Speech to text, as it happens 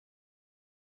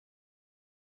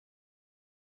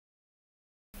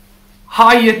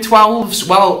Hi Year 12s,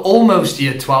 well almost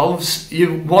Year 12s,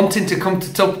 you're wanting to come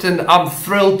to Tupton, I'm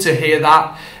thrilled to hear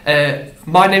that.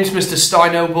 My name's Mr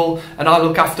Steinhobel and I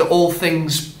look after all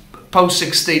things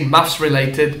post-16 maths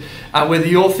related, and whether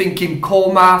you're thinking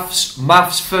core maths,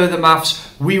 further maths,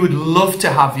 we would love to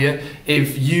have you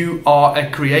if you are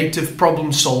a creative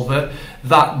problem solver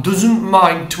that doesn't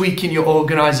mind tweaking your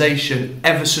organisation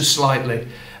ever so slightly.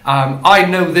 I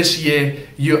know this year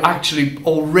you actually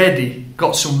already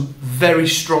got some very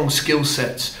strong skill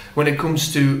sets when it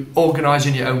comes to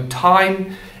organising your own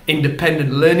time,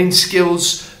 independent learning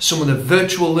skills, some of the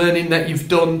virtual learning that you've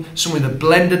done, some of the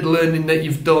blended learning that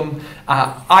you've done.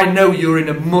 I know you're in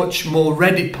a much more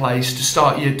ready place to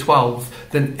start Year 12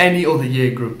 than any other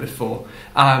year group before.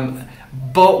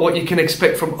 But what you can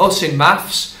expect from us in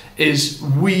maths is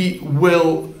we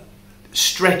will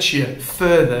stretch you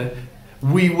further.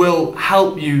 We will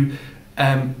help you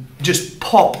just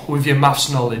pop with your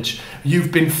maths knowledge.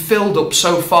 You've been filled up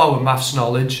so far with maths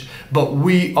knowledge, but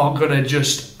we are going to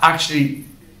just actually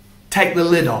take the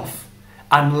lid off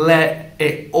and let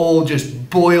it all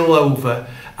just boil over,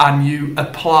 and you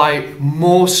apply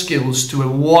more skills to a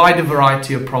wider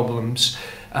variety of problems.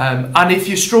 And if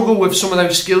you struggle with some of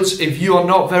those skills, if you are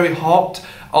not very hot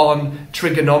on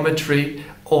trigonometry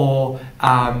or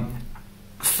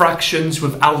fractions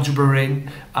with algebraic,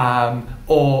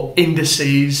 or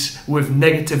indices with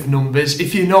negative numbers,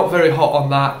 if you're not very hot on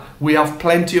that, we have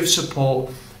plenty of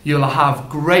support. You'll have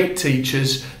great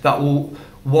teachers that will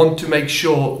want to make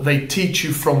sure they teach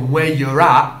you from where you're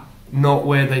at, not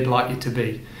where they'd like you to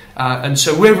be. And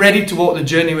so we're ready to walk the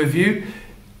journey with you.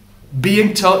 Be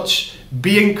in touch,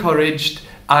 be encouraged,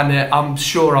 and I'm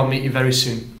sure I'll meet you very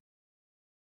soon.